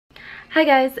Hi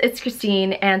guys, it's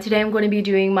Christine, and today I'm going to be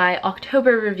doing my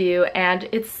October review, and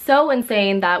it's so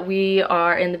insane that we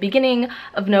are in the beginning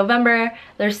of November.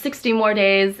 There's 60 more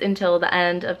days until the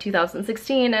end of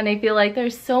 2016, and I feel like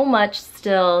there's so much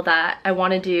still that I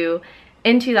want to do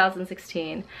in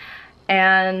 2016.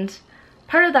 And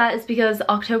part of that is because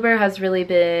October has really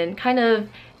been kind of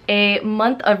a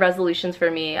month of resolutions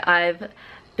for me. I've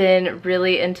been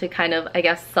really into kind of, I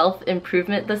guess,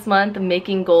 self-improvement this month,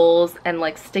 making goals and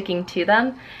like sticking to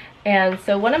them. And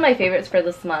so one of my favorites for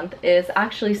this month is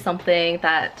actually something I've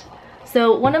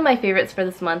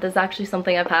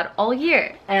had all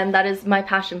year, and that is my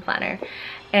passion planner.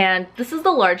 And this is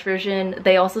the large version.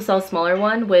 They also sell a smaller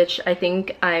one, which I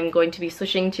think I'm going to be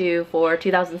switching to for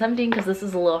 2017 because this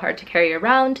is a little hard to carry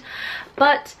around.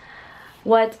 But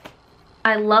what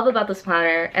I love about this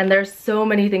planner, and there's so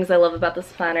many things I love about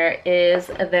this planner, is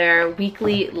their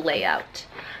weekly layout.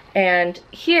 And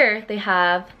here they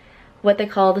have what they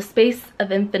call the space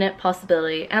of infinite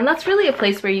possibility, and that's really a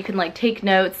place where you can like take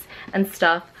notes and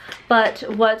stuff. But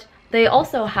what they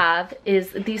also have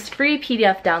is these free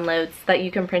PDF downloads that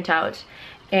you can print out.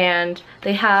 And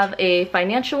they have a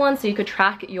financial one, so you could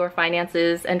track your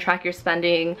finances and track your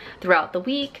spending throughout the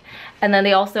week. And then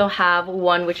they also have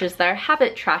one which is their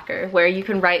habit tracker, where you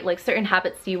can write like certain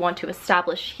habits you want to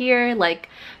establish here, like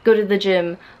go to the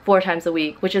gym 4 times a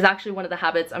week, which is actually one of the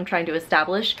habits I'm trying to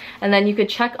establish. And then you could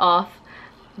check off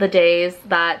the days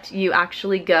that you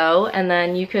actually go, and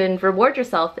then you can reward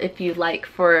yourself if you like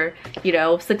for, you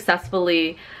know,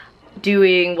 successfully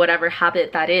doing whatever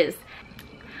habit that is.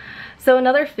 So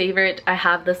another favorite I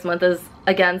have this month is,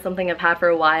 again, something I've had for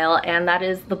a while, and that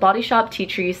is the Body Shop Tea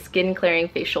Tree Skin Clearing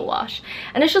Facial Wash.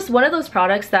 And it's just one of those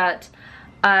products that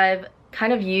I've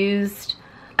kind of used,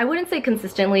 I wouldn't say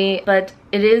consistently, but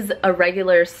it is a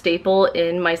regular staple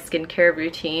in my skincare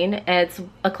routine. And it's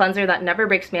a cleanser that never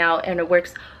breaks me out, and it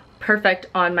works perfect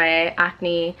on my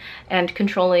acne and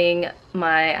controlling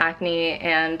my acne,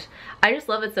 and I just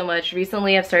love it so much.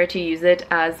 Recently I've started to use it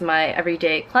as my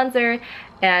everyday cleanser,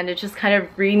 and it just kind of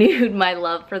renewed my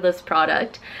love for this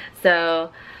product.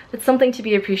 So it's something to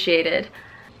be appreciated.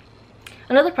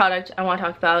 Another product I want to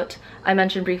talk about, I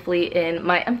mentioned briefly in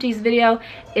my empties video,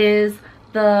 is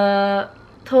the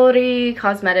Tori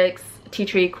Cosmetics Tea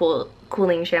Tree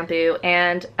Cooling Shampoo.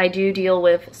 And I do deal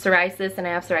with psoriasis, and I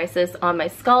have psoriasis on my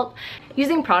scalp.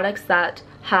 Using products that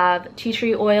have tea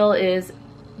tree oil is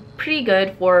pretty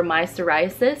good for my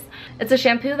psoriasis. It's a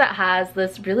shampoo that has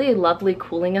this really lovely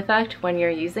cooling effect when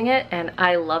you're using it, and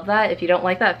I love that. If you don't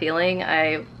like that feeling,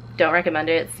 I don't recommend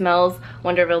it. It smells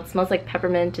wonderful. It smells like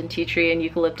peppermint and tea tree and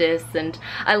eucalyptus, and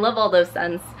I love all those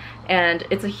scents. And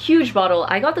it's a huge bottle.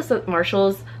 I got this at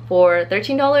Marshall's for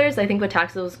 $13. I think with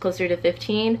tax it was closer to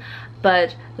 $15,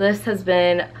 but this has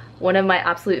been one of my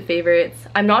absolute favorites.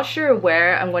 I'm not sure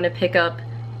where I'm going to pick up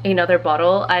another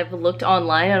bottle. I've looked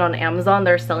online, and on Amazon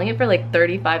they're selling it for like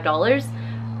 $35,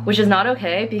 which is not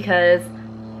okay because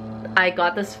I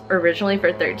got this originally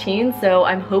for $13. So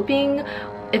I'm hoping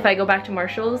if I go back to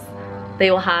Marshall's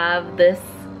they will have this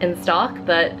in stock,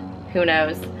 but who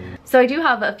knows. So I do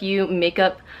have a few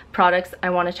makeup products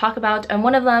I want to talk about, and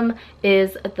one of them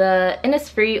is the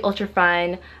Innisfree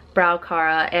Ultrafine Brow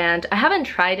Cara, and I haven't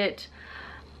tried it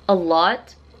a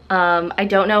lot. I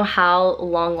don't know how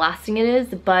long lasting it is,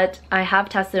 but I have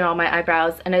tested it on my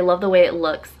eyebrows and I love the way it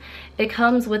looks. It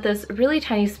comes with this really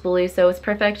tiny spoolie, so it's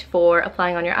perfect for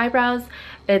applying on your eyebrows.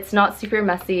 It's not super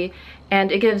messy,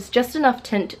 and it gives just enough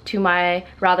tint to my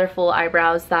rather full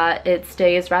eyebrows that it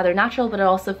stays rather natural, but it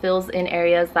also fills in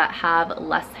areas that have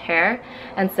less hair,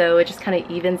 and so it just kind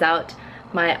of evens out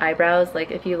my eyebrows. Like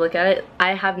if you look at it,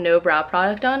 I have no brow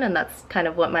product on, and that's kind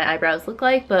of what my eyebrows look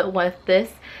like, but with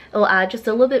this it'll add just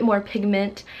a little bit more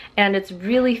pigment, and it's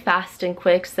really fast and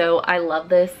quick, so I love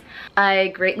this. I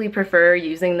greatly prefer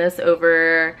using this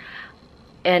over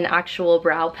an actual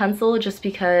brow pencil, just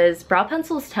because brow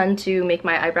pencils tend to make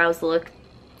my eyebrows look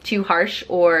too harsh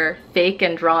or fake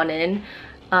and drawn in.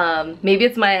 Maybe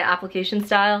it's my application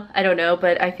style, I don't know,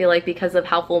 but I feel like because of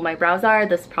how full my brows are,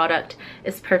 this product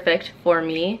is perfect for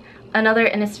me. Another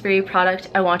Innisfree product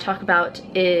I want to talk about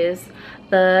is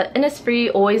the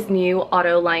Innisfree Always New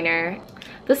Auto Liner.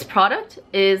 This product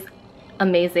is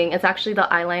amazing. It's actually the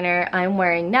eyeliner I'm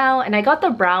wearing now, and I got the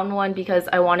brown one because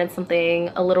I wanted something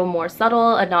a little more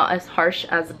subtle and not as harsh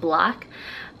as black.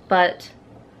 But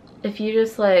if you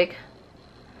just like,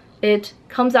 it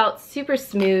comes out super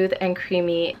smooth and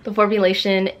creamy. The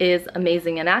formulation is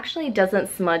amazing and actually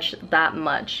doesn't smudge that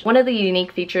much. One of the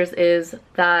unique features is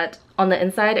that on the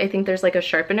inside, I think there's like a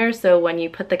sharpener, so when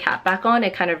you put the cap back on,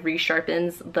 it kind of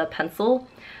resharpens the pencil.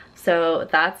 So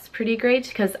that's pretty great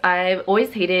because I've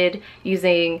always hated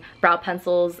using brow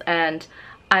pencils and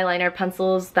eyeliner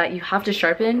pencils that you have to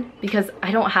sharpen because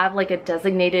I don't have like a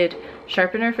designated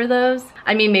sharpener for those.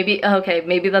 I mean, maybe, okay,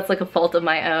 maybe that's like a fault of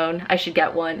my own. I should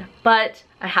get one, but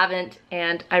I haven't,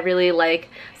 and I really like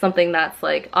something that's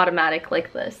like automatic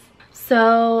like this.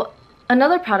 So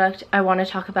another product I want to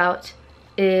talk about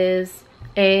is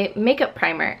a makeup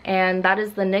primer, and that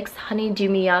is the NYX Honey Do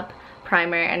Me Up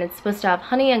primer, and it's supposed to have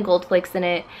honey and gold flakes in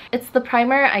it. It's the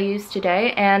primer I used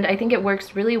today, and I think it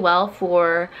works really well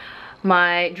for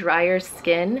my drier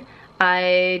skin.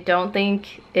 I don't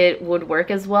think it would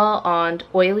work as well on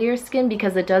oilier skin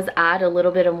because it does add a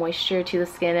little bit of moisture to the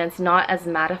skin, and it's not as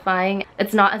mattifying.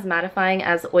 It's not as mattifying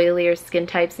as oilier skin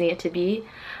types need it to be,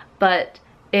 but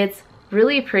it's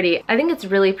really pretty. I think it's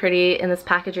really pretty in this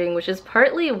packaging, which is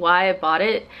partly why I bought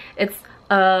it. It's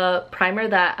a primer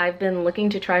that I've been looking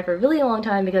to try for a really long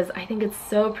time because I think it's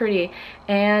so pretty,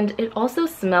 and it also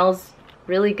smells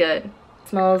really good. It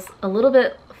smells a little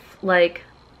bit like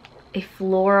a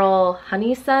floral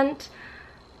honey scent.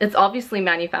 It's obviously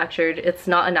manufactured, it's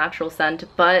not a natural scent,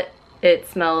 but it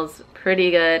smells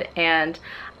pretty good and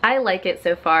I like it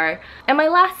so far. And my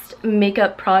last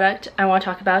makeup product I want to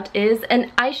talk about is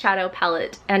an eyeshadow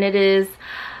palette, and it is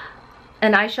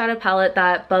an eyeshadow palette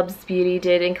that Bubs Beauty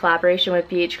did in collaboration with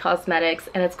BH Cosmetics,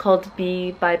 and it's called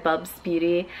Be by Bubs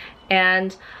Beauty.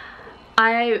 And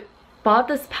I bought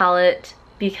this palette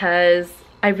because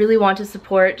I really want to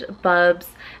support Bubs.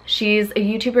 She's a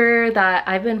YouTuber that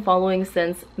I've been following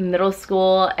since middle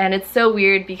school, and it's so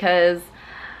weird because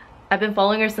I've been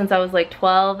following her since I was like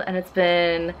 12, and it's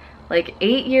been like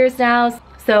 8 years now.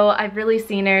 So I've really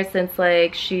seen her since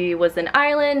like she was in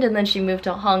Ireland, and then she moved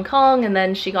to Hong Kong, and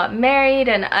then she got married,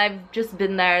 and I've just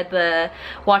been there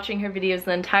watching her videos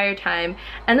the entire time.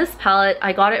 And this palette,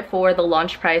 I got it for the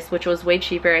launch price, which was way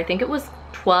cheaper. I think it was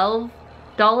 $12.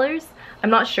 I'm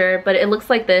not sure, but it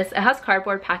looks like this. It has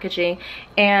cardboard packaging,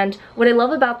 and what I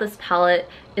love about this palette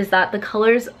is that the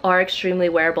colors are extremely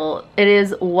wearable. It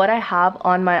is what I have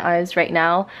on my eyes right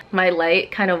now. My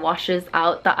light kind of washes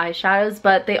out the eyeshadows,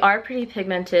 but they are pretty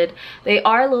pigmented. They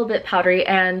are a little bit powdery,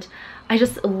 and I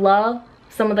just love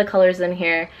some of the colors in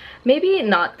here. Maybe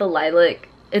not the lilac.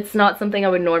 It's not something I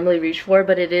would normally reach for,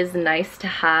 but it is nice to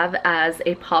have as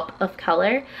a pop of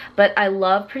color. But I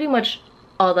love pretty much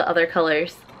all the other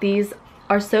colors. These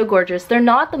are so gorgeous. They're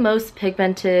not the most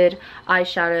pigmented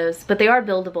eyeshadows, but they are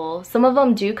buildable. Some of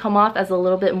them do come off as a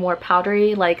little bit more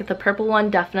powdery, like the purple one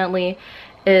definitely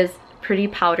is pretty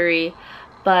powdery,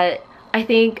 but I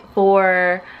think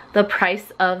for the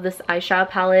price of this eyeshadow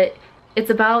palette, it's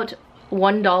about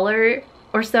 $1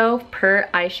 or so per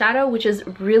eyeshadow, which is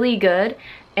really good,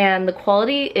 and the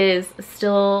quality is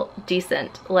still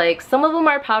decent. Like, some of them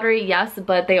are powdery, yes,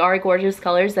 but they are gorgeous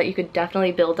colors that you could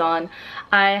definitely build on.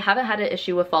 I haven't had an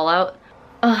issue with fallout.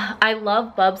 I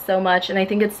love Bubs so much, and I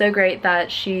think it's so great that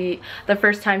the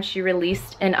first time she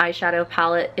released an eyeshadow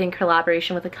palette in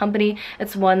collaboration with a company,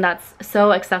 it's one that's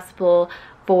so accessible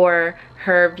for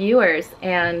her viewers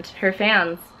and her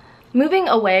fans. Moving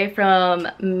away from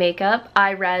makeup,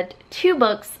 I read 2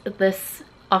 books this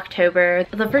October.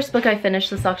 The first book I finished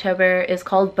this October is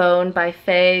called Bone by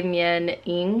Fei Mian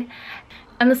Ying,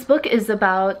 and this book is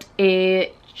about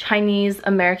a Chinese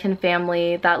American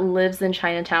family that lives in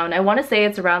Chinatown. I want to say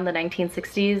it's around the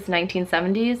 1960s,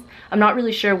 1970s. I'm not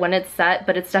really sure when it's set,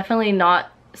 but it's definitely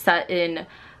not set in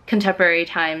contemporary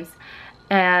times.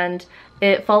 And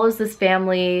it follows this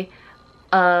family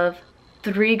of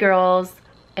 3 girls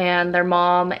and their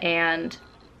mom and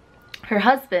her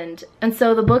husband. And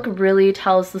so the book really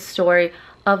tells the story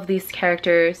of these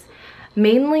characters,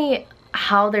 mainly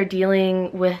how they're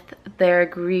dealing with their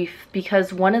grief,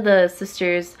 because one of the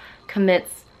sisters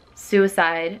commits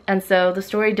suicide. And so the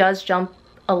story does jump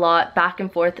a lot back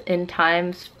and forth in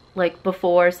times like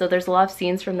before, so there's a lot of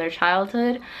scenes from their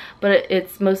childhood, but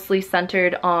it's mostly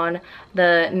centered on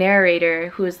the narrator,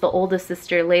 who is the oldest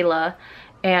sister, Layla,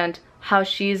 and how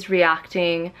she's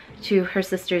reacting to her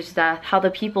sister's death, how the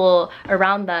people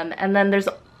around them, and then there's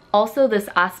also this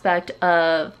aspect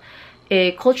of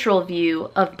a cultural view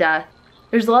of death.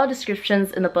 There's a lot of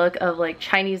descriptions in the book of like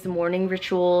Chinese mourning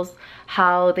rituals,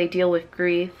 how they deal with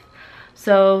grief.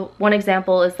 So one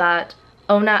example is that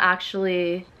Ona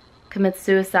actually commits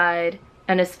suicide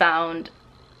and is found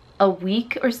a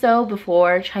week or so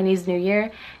before Chinese New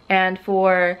Year, and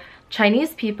for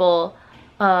Chinese people,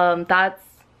 that's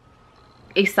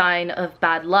a sign of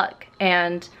bad luck,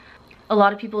 and a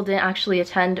lot of people didn't actually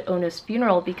attend Ona's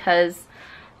funeral because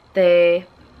they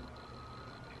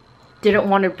didn't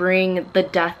want to bring the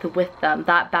death with them,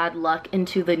 that bad luck,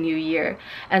 into the new year.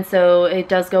 And so it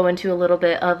does go into a little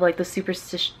bit of like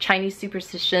the Chinese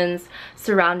superstitions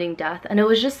surrounding death, and it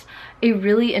was just a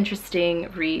really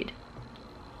interesting read.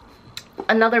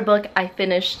 Another book I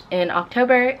finished in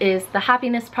October is The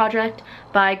Happiness Project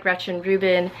by Gretchen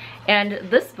Rubin, and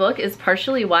this book is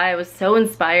partially why I was so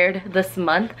inspired this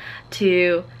month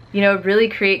to, you know, really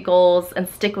create goals and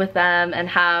stick with them and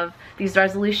have these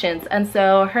resolutions. And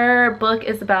so her book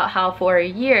is about how for a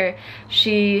year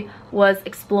she was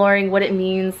exploring what it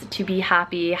means to be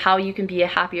happy, how you can be a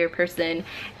happier person,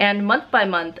 and month by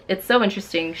month, it's so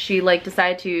interesting, she like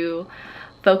decided to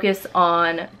focus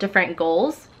on different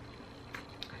goals.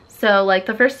 So like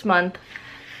the first month,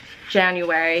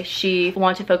 January, she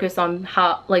wanted to focus on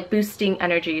how like boosting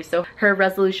energy. So her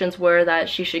resolutions were that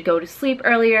she should go to sleep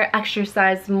earlier,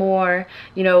 exercise more,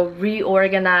 you know,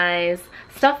 reorganize,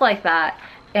 stuff like that.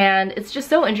 And it's just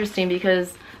so interesting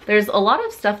because there's a lot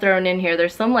of stuff thrown in here.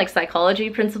 There's some like psychology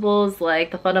principles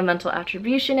like the fundamental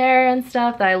attribution error and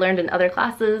stuff that I learned in other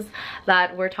classes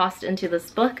that were tossed into this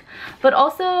book. But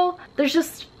also there's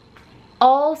just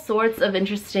all sorts of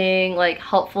interesting, like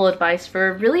helpful advice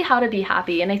for really how to be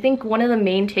happy. And I think one of the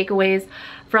main takeaways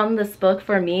from this book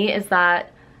for me is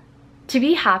that to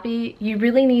be happy, you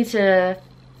really need to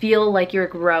feel like you're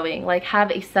growing, like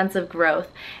have a sense of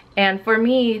growth. And for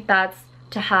me, that's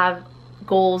to have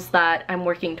goals that I'm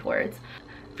working towards.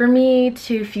 For me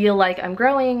to feel like I'm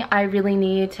growing, I really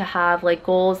need to have like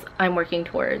goals I'm working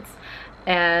towards.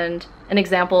 And an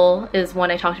example is one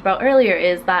I talked about earlier,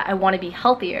 is that I want to be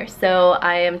healthier. So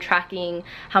I am tracking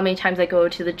how many times I go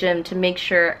to the gym to make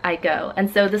sure I go. And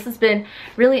so this has been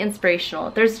really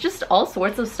inspirational. There's just all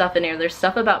sorts of stuff in here. There's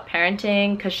stuff about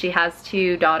parenting because she has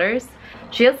 2 daughters.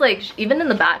 She has like, even in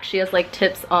the back, she has like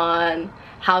tips on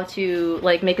how to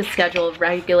like make a schedule of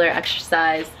regular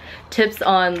exercise, tips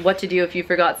on what to do if you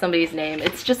forgot somebody's name.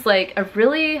 It's just like a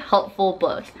really helpful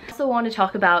book. I also want to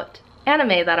talk about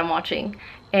anime that I'm watching,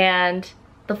 and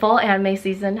the fall anime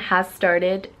season has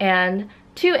started, and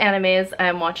 2 animes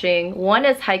I'm watching. One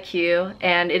is Haikyuu,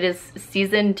 and it is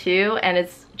season 2, and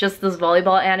it's just this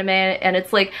volleyball anime, and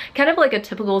it's like kind of like a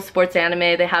typical sports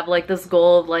anime. They have like this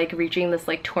goal of like reaching this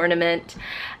like tournament,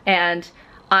 and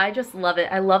I just love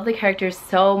it. I love the characters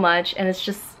so much, and it's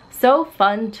just so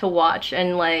fun to watch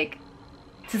and like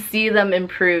to see them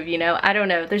improve, you know? I don't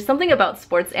know, there's something about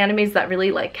sports animes that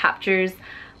really like captures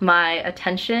my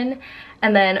attention.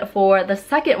 And then for the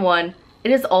second one, it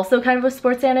is also kind of a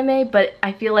sports anime, but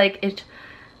I feel like it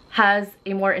has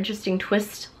a more interesting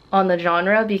twist on the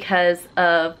genre because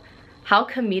of how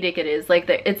comedic it is. Like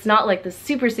it's not like the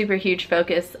super huge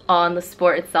focus on the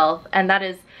sport itself, and that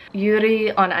is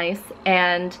Yuri on Ice.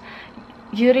 And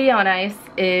Yuri on Ice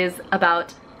is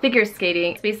about figure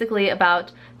skating. It's basically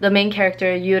about the main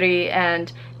character Yuri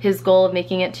and his goal of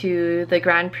making it to the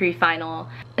Grand Prix final.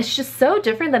 It's just so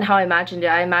different than how I imagined it.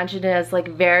 I imagined it as like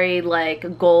very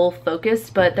like goal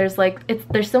focused, but there's like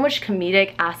there's so much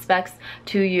comedic aspects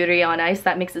to Yuri on Ice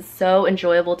that makes it so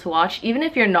enjoyable to watch, even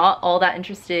if you're not all that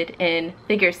interested in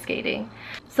figure skating.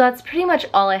 So that's pretty much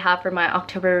all I have for my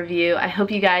October review. I hope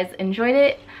you guys enjoyed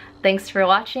it. Thanks for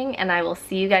watching, and I will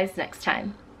see you guys next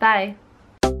time. Bye!